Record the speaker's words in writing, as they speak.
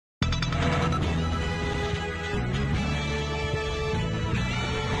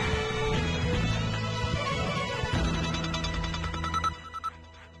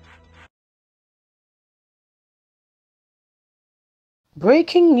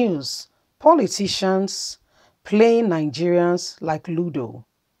Breaking news. Politicians playing Nigerians like Ludo.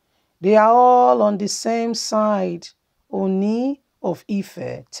 They are all on the same side. Ooni of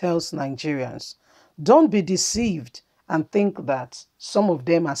Ife tells Nigerians, don't be deceived and think that some of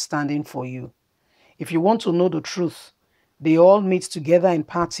them are standing for you. If you want to know the truth, they all meet together in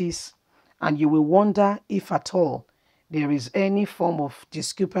parties, and you will wonder if at all there is any form of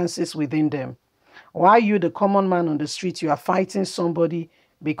discrepancies within them. Why you, the common man on the street, you are fighting somebody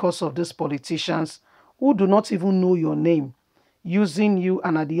because of these politicians who do not even know your name, using you,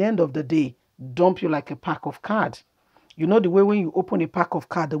 and at the end of the day, dump you like a pack of cards. You know the way when you open a pack of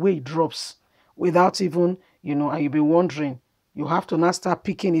cards, the way it drops without even, and you've been wondering, you have to now start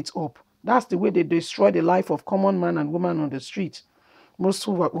picking it up. That's the way they destroy the life of common man and woman on the street. Most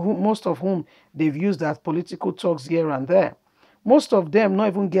of whom they've used as political talks here and there. Most of them they not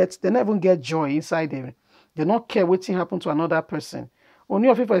even get joy inside them. They don't care what happened to another person. Only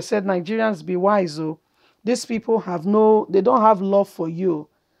of people said Nigerians be wise, oh. These people they don't have love for you.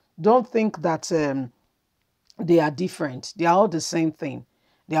 Don't think that they are different. They are all the same thing.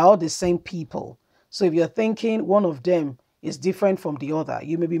 They are all the same people. So if you're thinking one of them is different from the other,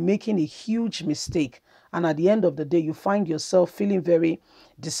 you may be making a huge mistake. And at the end of the day, you find yourself feeling very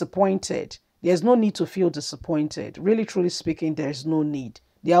disappointed. There's no need to feel disappointed. Really, truly speaking, there's no need.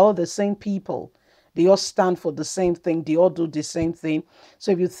 They are all the same people. They all stand for the same thing. They all do the same thing.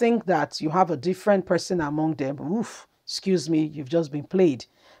 So if you think that you have a different person among them, oof, excuse me, you've just been played.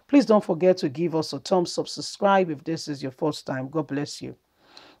 Please don't forget to give us a thumbs up, subscribe if this is your first time. God bless you.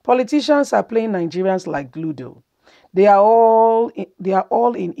 Politicians are playing Nigerians like Ludo. They are all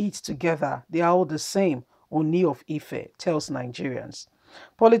in it together. They are all the same. Ooni of Ife tells Nigerians.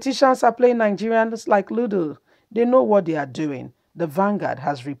 Politicians are playing Nigerians like Ludo. They know what they are doing. The Vanguard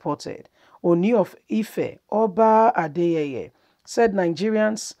has reported. Ooni of Ife, Oba Adeyeye, said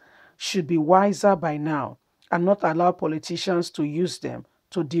Nigerians should be wiser by now and not allow politicians to use them,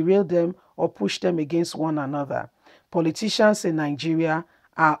 to derail them or push them against one another. Politicians in Nigeria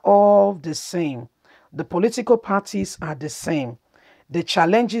are all the same. The political parties are the same. The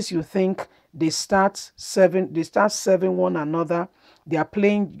challenges you think they start serving one another.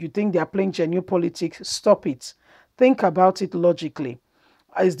 You think they are playing genuine politics. Stop it. Think about it logically.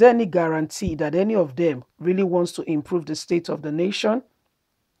 Is there any guarantee that any of them really wants to improve the state of the nation?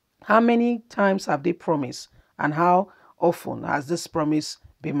 How many times have they promised, and how often has this promise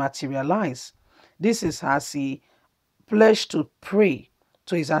been materialized? This is as he pledged to pray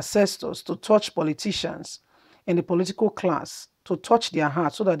to his ancestors, to touch politicians in the political class, to touch their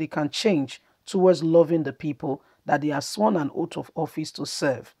hearts so that they can change towards loving the people that they have sworn an oath of office to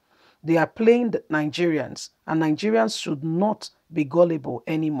serve. They are playing the Nigerians, and Nigerians should not be gullible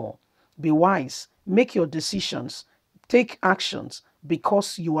anymore. Be wise, make your decisions, take actions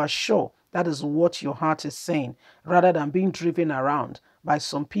because you are sure that is what your heart is saying, rather than being driven around by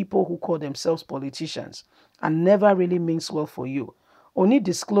some people who call themselves politicians and never really means well for you. Ooni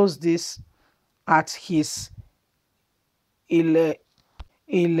disclosed this at his Ile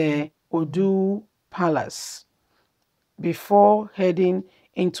Odu Palace before heading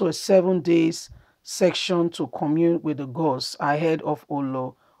into a 7 days section to commune with the gods ahead of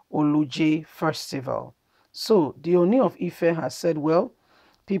Oluje festival. So the Ooni of Ife has said, well,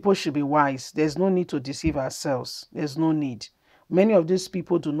 people should be wise. There's no need to deceive ourselves. There's no need. Many of these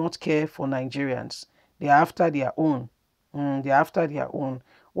people do not care for Nigerians. They are after their own. They are after their own.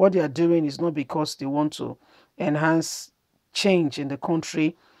 What they are doing is not because they want to enhance change in the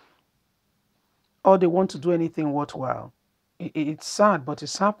country or they want to do anything worthwhile. It's sad, but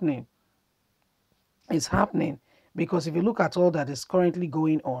it's happening. It's happening because if you look at all that is currently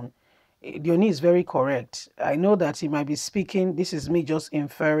going on, Diony is very correct. I know that he might be speaking, this is me just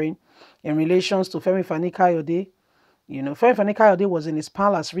inferring, in relations to Femi Fani-Kayode. You know, Femi Fani-Kayode was in his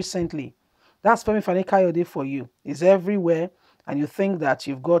palace recently. That's Femi Fani-Kayode for you. He's everywhere, and you think that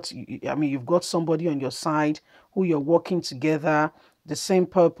you've got somebody on your side who you're working together, the same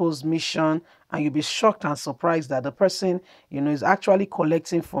purpose, mission, and you'll be shocked and surprised that the person, is actually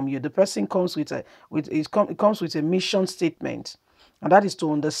collecting from you. The person comes with a mission statement, and that is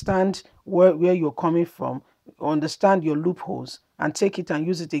to understand where you're coming from, understand your loopholes, and take it and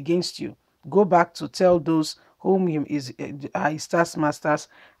use it against you. Go back to tell those whom his taskmasters,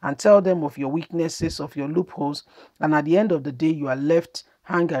 and tell them of your weaknesses, of your loopholes, and at the end of the day, you are left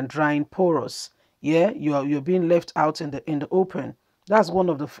hang and drying porous. Yeah, you're being left out in the open. That's one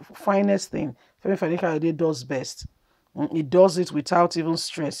of the finest things Femi Fani-Kayode does best. He does it without even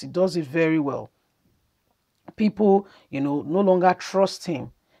stress. He does it very well. People, no longer trust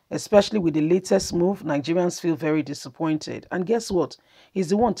him. Especially with the latest move, Nigerians feel very disappointed. And guess what? He's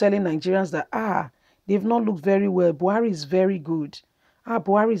the one telling Nigerians that, they've not looked very well. Buhari is very good.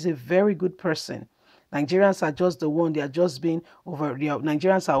 Buhari is a very good person. Nigerians are just the one, they are just being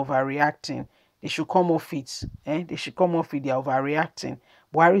Nigerians are overreacting. They should come off it. They should come off it. They are overreacting.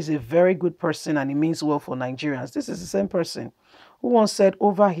 Buhari is a very good person and he means well for Nigerians. This is the same person who once said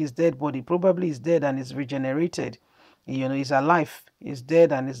over his dead body, probably is dead and is regenerated. He's alive, he's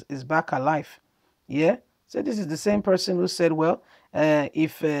dead and is back alive. Yeah. So this is the same person who said, well,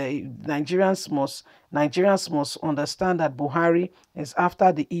 if Nigerians must understand that Buhari is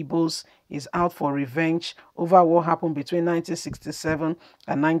after the Igbos, is out for revenge over what happened between 1967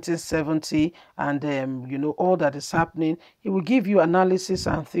 and 1970, and all that is happening. He will give you analysis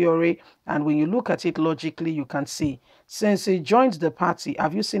and theory, and when you look at it logically, you can see. Since he joined the party,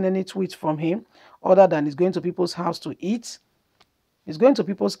 have you seen any tweets from him other than he's going to people's house to eat? He's going to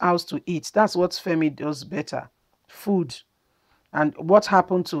people's house to eat. That's what Femi does better. Food. And what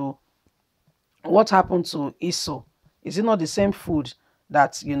happened to Isso? Is it not the same food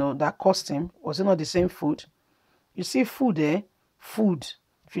that cost him? Was it not the same food? You see, food, Food.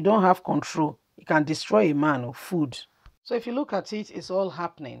 If you don't have control, it can destroy a man or food. So if you look at it, it's all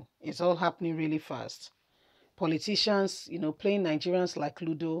happening. It's all happening really fast. Politicians, playing Nigerians like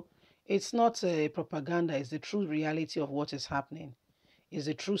Ludo. It's not a propaganda. It's the true reality of what is happening. It's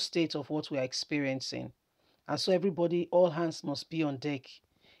the true state of what we are experiencing. And so everybody, all hands must be on deck.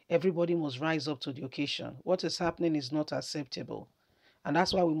 Everybody must rise up to the occasion. What is happening is not acceptable. And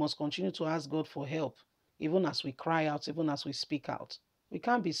that's why we must continue to ask God for help, even as we cry out, even as we speak out. We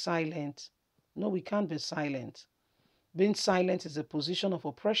can't be silent. No, we can't be silent. Being silent is a position of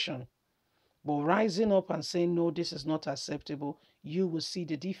oppression. But rising up and saying, no, this is not acceptable, you will see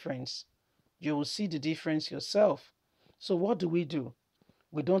the difference. You will see the difference yourself. So what do?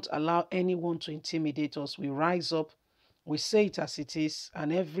 We don't allow anyone to intimidate us. We rise up, we say it as it is,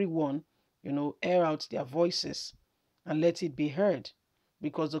 and everyone, air out their voices and let it be heard.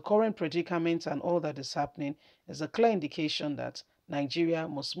 Because the current predicament and all that is happening is a clear indication that Nigeria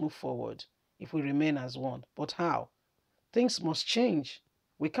must move forward if we remain as one. But how? Things must change.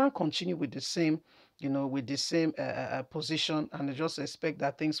 We can't continue with the same, position and just expect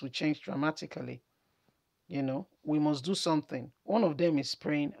that things will change dramatically. We must do something. One of them is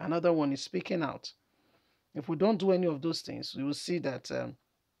praying, another one is speaking out. If we don't do any of those things, we will see that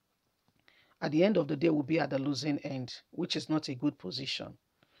at the end of the day, we'll be at the losing end, which is not a good position.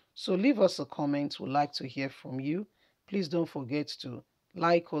 So leave us a comment. We'd like to hear from you. Please don't forget to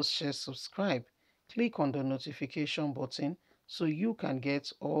like us, share, subscribe. Click on the notification button so you can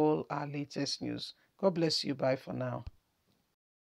get all our latest news. God bless you. Bye for now.